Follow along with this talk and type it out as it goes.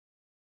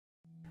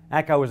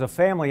ACO is a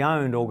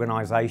family-owned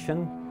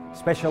organisation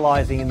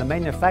specialising in the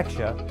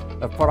manufacture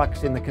of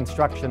products in the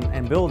construction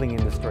and building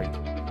industry.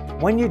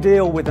 When you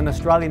deal with an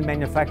Australian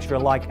manufacturer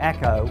like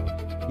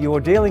ACO, you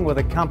are dealing with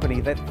a company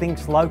that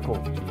thinks local.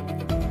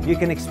 You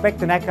can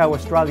expect an ACO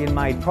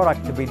Australian-made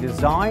product to be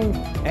designed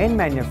and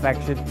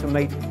manufactured to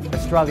meet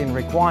Australian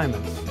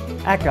requirements.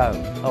 ACO,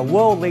 a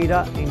world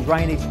leader in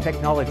drainage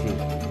technology,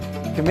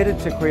 committed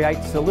to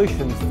create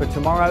solutions for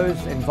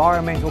tomorrow's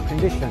environmental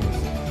conditions,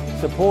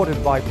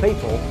 supported by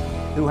people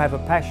who have a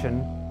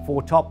passion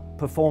for top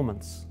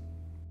performance.